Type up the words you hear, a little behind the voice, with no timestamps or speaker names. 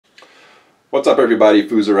What's up everybody,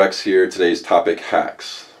 FooserX here. Today's topic,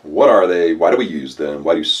 hacks. What are they? Why do we use them?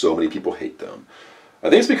 Why do so many people hate them? I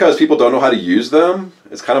think it's because people don't know how to use them.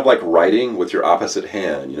 It's kind of like writing with your opposite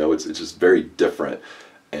hand. You know, it's just very different.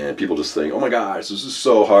 And people just think, oh my gosh, this is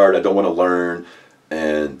so hard, I don't want to learn.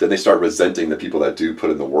 And then they start resenting the people that do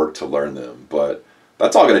put in the work to learn them. But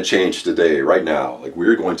that's all going to change today, right now. Like,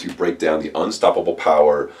 we're going to break down the unstoppable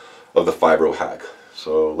power of the 5-row hack.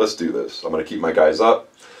 So let's do this. I'm going to keep my guys up.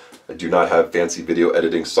 I do not have fancy video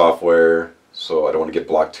editing software, so I don't want to get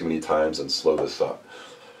blocked too many times and slow this up.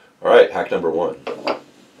 Alright, hack number 1.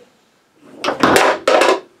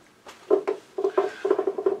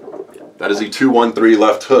 That is a 2-1-3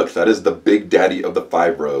 left hook. That is the big daddy of the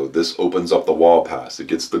 5-row. This opens up the wall pass. It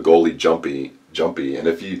gets the goalie jumpy. And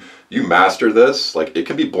if you master this, like, it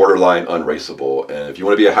can be borderline unraceable. And if you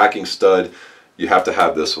want to be a hacking stud, you have to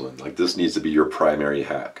have this one. Like, this needs to be your primary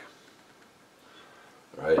hack.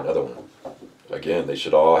 Alright, another one. Again, they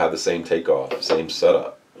should all have the same takeoff, same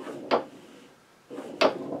setup.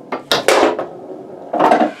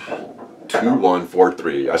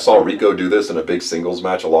 2-1-4-3. I saw Rico do this in a big singles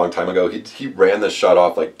match a long time ago. He ran this shot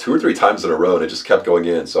off like 2 or 3 times in a row and it just kept going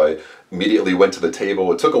in. So I immediately went to the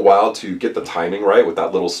table. It took a while to get the timing right with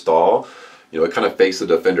that little stall. You know, it kind of fakes the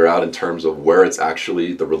defender out in terms of where it's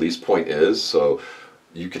actually the release point is. So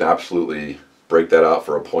you can absolutely break that out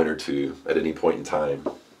for a point or two at any point in time.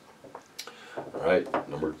 All right,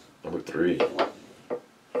 number 3. All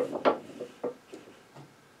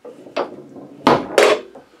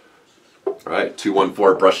right,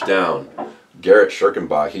 2-1-4 brush down. Garrett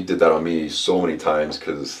Schirkenbach, he did that on me so many times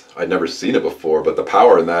because I'd never seen it before. But the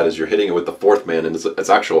power in that is you're hitting it with the 4th man, and it's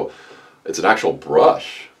an actual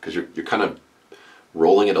brush because you're kind of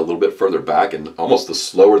rolling it a little bit further back, and almost the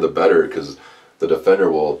slower the better because the defender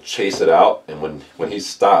will chase it out, and when he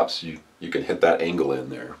stops, you can hit that angle in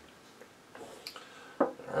there.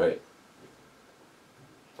 All right,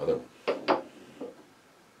 another one.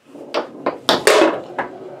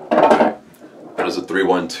 That is a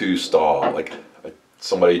 3-1-2 stall. Like, I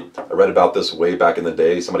read about this way back in the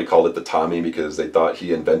day. Somebody called it the Tommy because they thought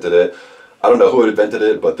he invented it. I don't know who invented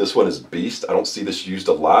it, but this one is beast. I don't see this used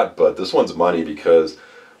a lot, but this one's money because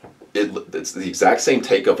it's the exact same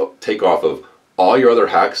takeoff of all your other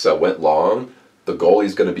hacks that went long. The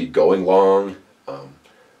goalie's going to be going long.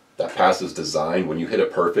 That pass is designed, when you hit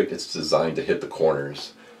it perfect, it's designed to hit the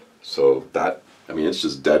corners. So that, I mean, it's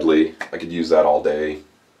just deadly. I could use that all day.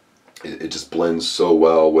 It just blends so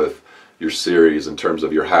well with your series in terms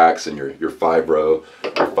of your hacks and your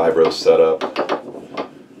 5-row setup.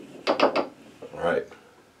 All right,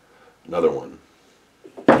 another one.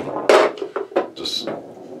 Just,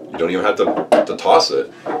 you don't even have to toss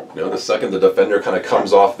it. You know, the second the defender kind of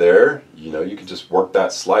comes off there, you know, you can just work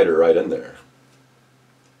that slider right in there.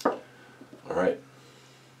 All right,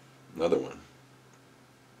 another one.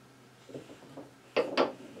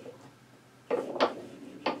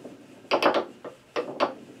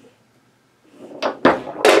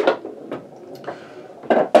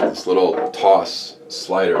 This little toss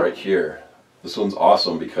slider right here. This one's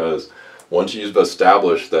awesome because once you've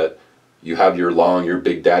established that you have your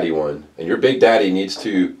big daddy one, and your big daddy needs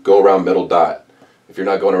to go around middle dot. If you're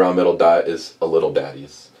not going around middle dot, it's a little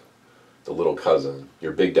daddy's. It's a little cousin.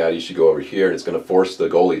 Your big daddy should go over here, and it's going to force the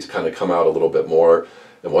goalie to kind of come out a little bit more.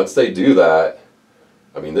 And once they do that,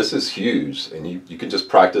 I mean, this is huge, and you can just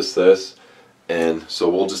practice this. And so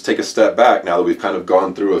we'll just take a step back now that we've kind of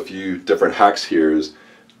gone through a few different hacks here.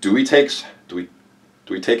 Do we take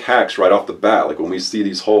hacks right off the bat? Like, when we see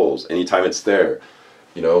these holes, anytime it's there,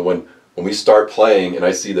 you know, when we start playing and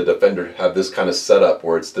I see the defender have this kind of setup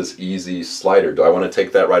where it's this easy slider, do I want to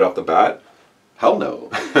take that right off the bat? Hell no.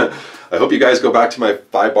 I hope you guys go back to my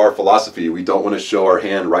 5-bar philosophy. We don't want to show our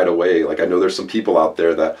hand right away. Like, I know there's some people out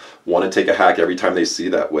there that want to take a hack every time they see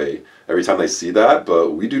that,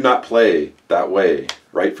 but we do not play that way,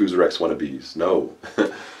 right, FooserX wannabes? No.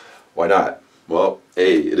 Why not? Well,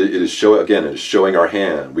 it is showing our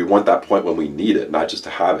hand. We want that point when we need it, not just to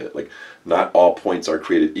have it. Like, not all points are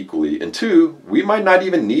created equally. And 2, we might not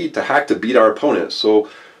even need to hack to beat our opponent. So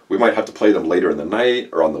we might have to play them later in the night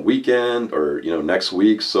or on the weekend or, you know, next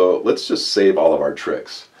week. So let's just save all of our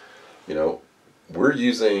tricks. You know,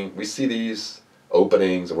 we see these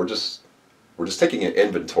openings and we're just taking an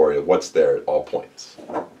inventory of what's there at all points.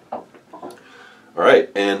 All right,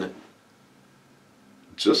 and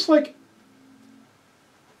just like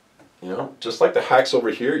the hacks over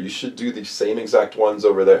here, you should do the same exact ones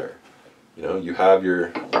over there. You know, you have your,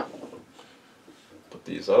 put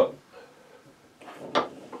these up.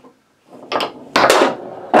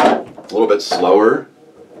 A little bit slower,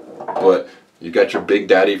 but You got your big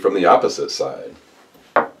daddy from the opposite side.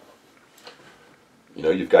 You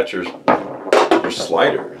know, you've got your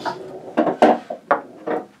sliders.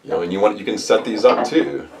 You know, and you can set these up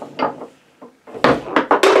too.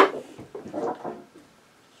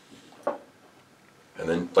 And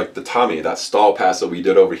then like the Tommy, that stall pass that we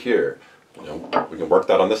did over here, you know, we can work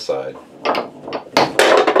that on this side.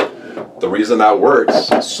 The reason that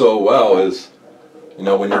works so well is, you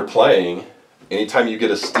know, when you're playing, anytime you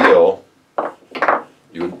get a steal,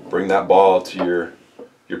 you would bring that ball to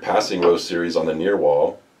your passing row series on the near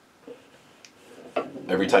wall.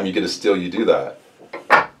 Every time you get a steal, you do that.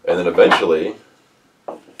 And then eventually,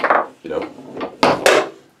 you know,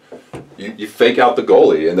 you fake out the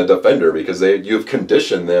goalie and the defender because you've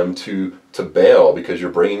conditioned them to bail because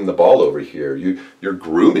you're bringing the ball over here. You're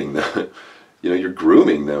grooming them. You know, you're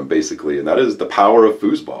grooming them basically, and that is the power of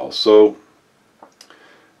foosball. So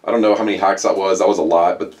I don't know how many hacks that was. That was a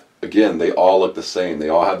lot, but again, they all look the same. They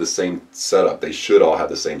all have the same setup. They should all have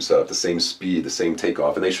the same setup, the same speed, the same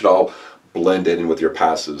takeoff, and they should all blend in with your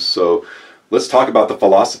passes. So let's talk about the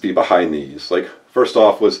philosophy behind these. Like, first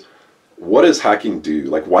off was, what does hacking do?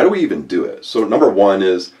 Like, why do we even do it? So number one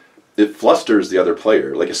is it flusters the other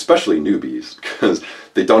player, like especially newbies, because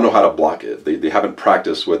they don't know how to block it. They haven't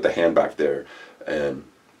practiced with the hand back there. And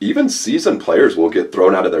even seasoned players will get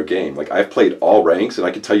thrown out of their game. Like, I've played all ranks, and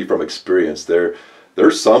I can tell you from experience,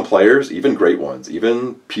 there's some players, even great ones,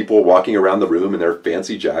 even people walking around the room in their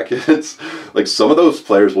fancy jackets, like some of those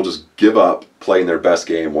players will just give up playing their best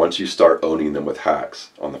game once you start owning them with hacks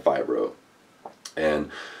on the 5-row. And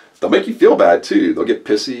they'll make you feel bad too. They'll get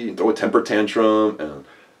pissy and throw a temper tantrum. And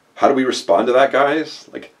how do we respond to that, guys?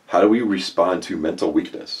 Like, how do we respond to mental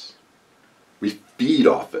weakness? We feed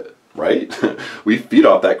off it, right? We feed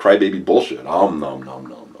off that crybaby bullshit. Nom, nom, nom,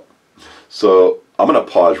 nom. So I'm going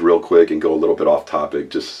to pause real quick and go a little bit off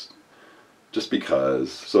topic just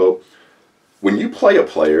because. So when you play a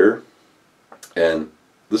player, and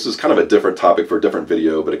this is kind of a different topic for a different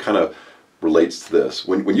video, but it kind of relates to this.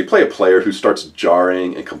 When you play a player who starts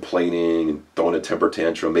jarring and complaining and throwing a temper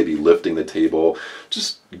tantrum, maybe lifting the table,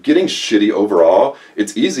 just getting shitty overall,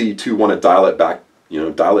 it's easy to want to dial it back,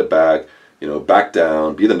 back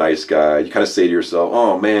down, be the nice guy. You kind of say to yourself,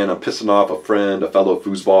 oh man, I'm pissing off a friend, a fellow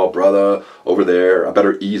foosball brother over there. I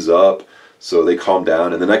better ease up. So they calm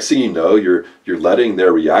down. And the next thing you know, you're letting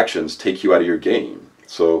their reactions take you out of your game.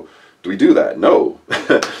 So do we do that? No.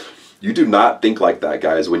 You do not think like that,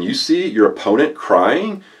 guys. When you see your opponent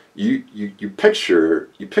crying, you picture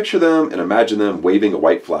them and imagine them waving a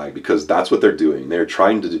white flag, because that's what they're doing. They're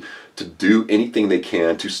trying to do anything they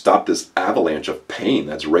can to stop this avalanche of pain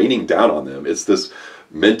that's raining down on them. It's this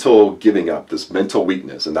mental giving up, this mental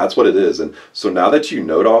weakness, and that's what it is. And so now that you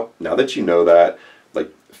know that,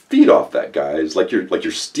 like, feed off that, guys. Like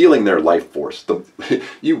you're stealing their life force.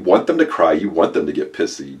 You want them to cry. You want them to get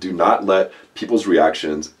pissy. Do not let people's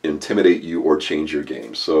reactions intimidate you or change your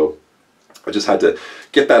game. So I just had to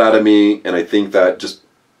get that out of me, and I think that just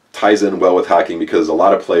ties in well with hacking, because a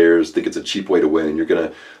lot of players think it's a cheap way to win, and you're going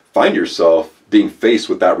to find yourself being faced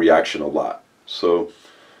with that reaction a lot. So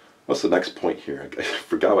what's the next point here? I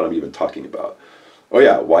forgot what I'm even talking about. Oh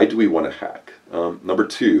yeah, why do we want to hack? Number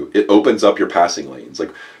two, it opens up your passing lanes.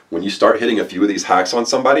 Like, when you start hitting a few of these hacks on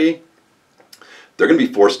somebody, they're going to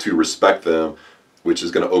be forced to respect them, which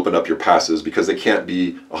is going to open up your passes, because they can't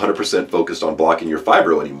be 100% focused on blocking your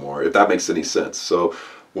 5-row anymore, if that makes any sense. So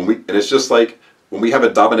it's just like when we have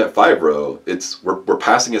a dominant 5-row, we're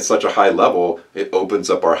passing at such a high level, it opens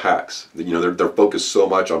up our hacks. You know, they're focused so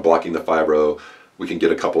much on blocking the 5-row, we can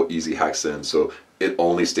get a couple easy hacks in. So it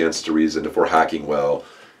only stands to reason, if we're hacking well,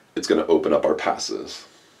 it's going to open up our passes.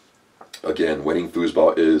 Again, winning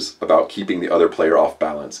foosball is about keeping the other player off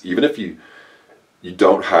balance. Even if you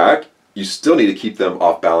don't hack, you still need to keep them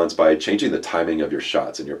off balance by changing the timing of your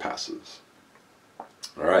shots and your passes.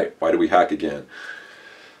 All right, why do we hack again?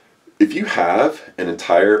 If you have an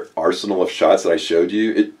entire arsenal of shots that I showed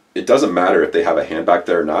you, it doesn't matter if they have a hand back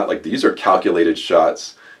there or not. Like, these are calculated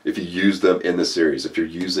shots if you use them in the series. If you're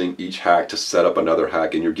using each hack to set up another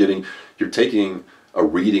hack, and you're taking a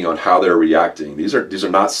reading on how they're reacting. These are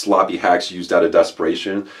not sloppy hacks used out of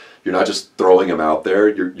desperation. You're not just throwing them out there.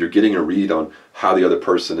 You're getting a read on how the other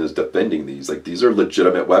person is defending these. Like, these are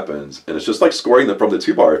legitimate weapons, and it's just like scoring them from the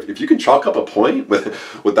 2-bar. If you can chalk up a point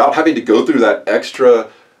without having to go through that extra,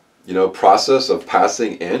 process of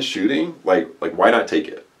passing and shooting, like why not take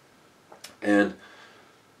it? And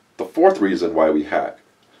the fourth reason why we hack,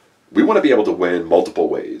 we want to be able to win multiple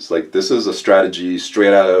ways. Like, this is a strategy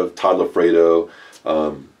straight out of Todd Lafredo.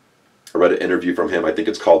 I read an interview from him. I think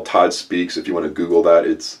it's called Todd Speaks. If you want to Google that,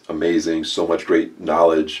 it's amazing. So much great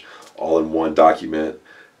knowledge all in one document.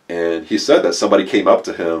 And he said that somebody came up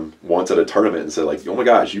to him once at a tournament and said, like, oh my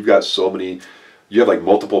gosh, you've got so many, you have like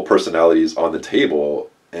multiple personalities on the table.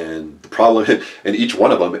 And the problem, and each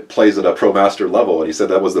one of them plays at a pro master level. And he said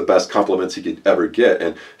that was the best compliments he could ever get.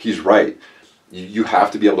 And he's right. You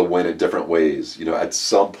have to be able to win in different ways. You know, at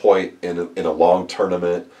some point in a long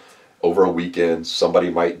tournament, over a weekend, somebody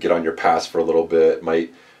might get on your pass for a little bit,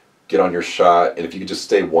 might get on your shot, and if you could just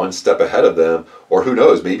stay one step ahead of them, or who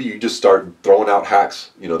knows, maybe you just start throwing out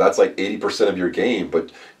hacks. You know, that's like 80% of your game,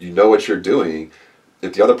 but you know what you're doing.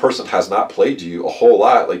 If the other person has not played you a whole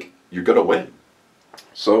lot, like, you're going to win.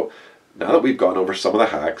 So now that we've gone over some of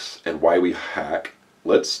the hacks and why we hack,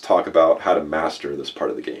 let's talk about how to master this part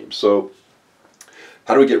of the game. So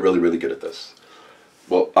how do we get really, really good at this?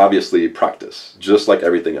 Well, obviously practice, just like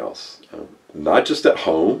everything else. Not just at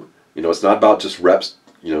home. You know, it's not about just reps,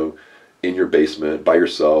 you know, in your basement by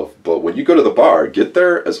yourself. But when you go to the bar, get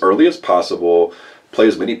there as early as possible, play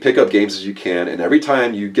as many pickup games as you can, and every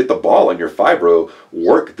time you get the ball on your 5-row,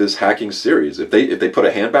 work this hacking series. If they put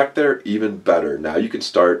a hand back there, even better. Now you can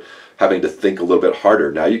start having to think a little bit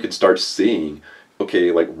harder. Now you can start seeing,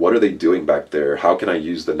 okay, like, what are they doing back there? How can I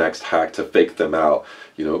use the next hack to fake them out?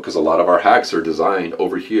 You know, because a lot of our hacks are designed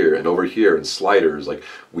over here and sliders. Like,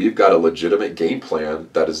 we've got a legitimate game plan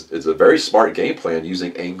that is a very smart game plan,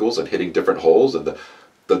 using angles and hitting different holes. And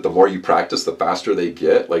the more you practice, the faster they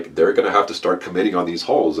get. Like, they're going to have to start committing on these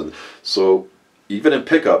holes. And so even in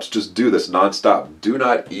pickups, just do this nonstop. Do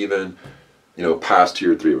not even, you know, pass to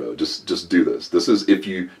your 3-row. Just do this. This is if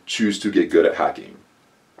you choose to get good at hacking.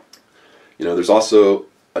 You know, there's also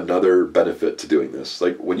another benefit to doing this.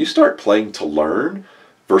 Like, when you start playing to learn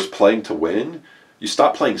versus playing to win, you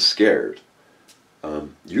stop playing scared.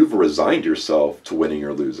 You've resigned yourself to winning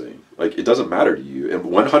or losing. Like, it doesn't matter to you. And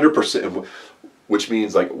 100%, which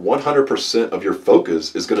means like 100% of your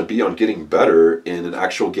focus is going to be on getting better in an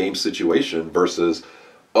actual game situation versus,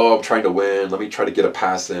 oh, I'm trying to win. Let me try to get a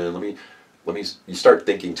pass in. You start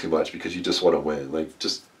thinking too much because you just want to win. Like,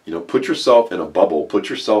 just, you know, put yourself in a bubble, put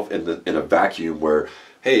yourself in a vacuum where,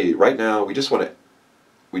 hey, right now we just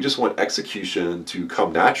want execution to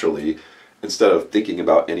come naturally instead of thinking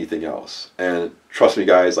about anything else. And trust me,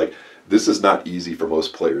 guys, like, this is not easy for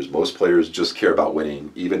most players. Most players just care about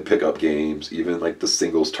winning, even pickup games, even like the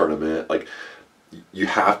singles tournament. Like, you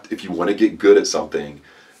have to, if you want to get good at something,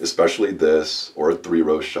 especially this or a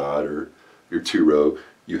 3-row shot or your 2-row,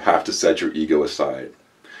 you have to set your ego aside.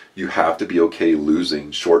 You have to be okay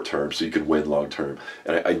losing short term so you can win long term.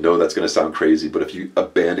 And I know that's going to sound crazy, but if you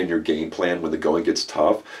abandon your game plan when the going gets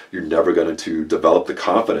tough, you're never going to develop the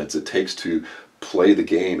confidence it takes to play the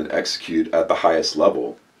game and execute at the highest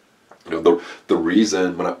level. You know, the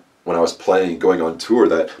reason when I was playing, going on tour,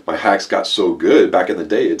 that my hacks got so good back in the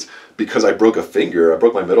day, it's because I broke a finger. I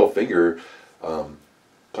broke my middle finger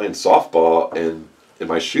playing softball and in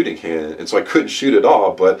my shooting hand, and so I couldn't shoot at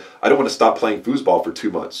all. But I don't want to stop playing foosball for 2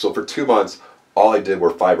 months. So for 2 months, all I did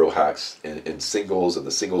were 5-row hacks in singles and the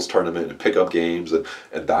singles tournament and pickup games, and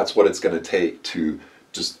that's what it's going to take to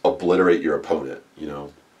just obliterate your opponent. You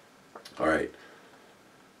know. All right.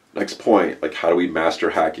 Next point, like, how do we master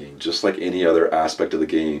hacking? Just like any other aspect of the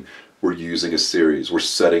game, we're using a series. We're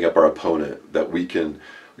setting up our opponent that we can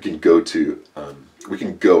go to. We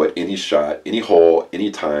can go at any shot, any hole,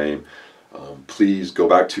 any time. Please go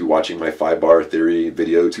back to watching my 5-bar theory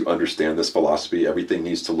video to understand this philosophy. Everything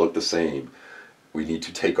needs to look the same. We need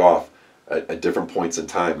to take off at different points in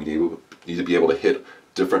time. We need to be able to hit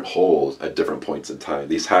different holes at different points in time.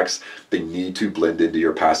 These hacks, they need to blend into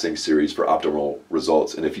your passing series for optimal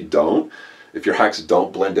results. And if your hacks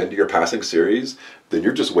don't blend into your passing series, then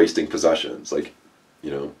you're just wasting possessions. Like,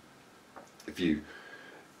 you know, if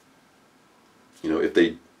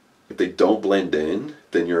they don't blend in,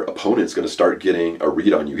 then your opponent's going to start getting a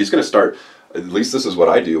read on you. He's going to start, at least this is what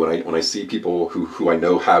I do when I see people who I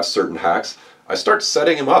know have certain hacks, I start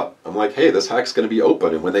setting them up. I'm like, hey, this hack's going to be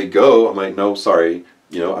open. And when they go, I'm like, no, sorry.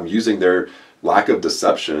 You know, I'm using their lack of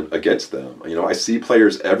deception against them. You know, I see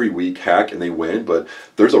players every week hack and they win, but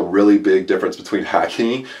there's a really big difference between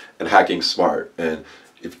hacking and hacking smart. And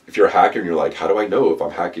if you're a hacker and you're like, how do I know if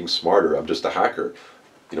I'm hacking smarter? I'm just a hacker.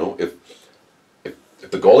 You know, if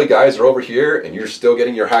the goalie guys are over here and you're still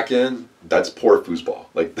getting your hack in, that's poor foosball.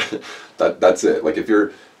 Like, that's it. Like, if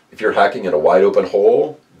you're hacking in a wide open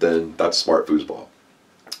hole, then that's smart foosball.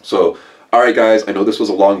 So, all right, guys, I know this was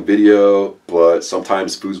a long video, but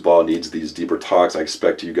sometimes foosball needs these deeper talks. I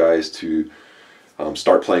expect you guys to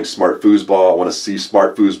start playing smart foosball. I want to see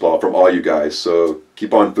smart foosball from all you guys. So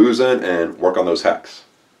keep on foosing and work on those hacks.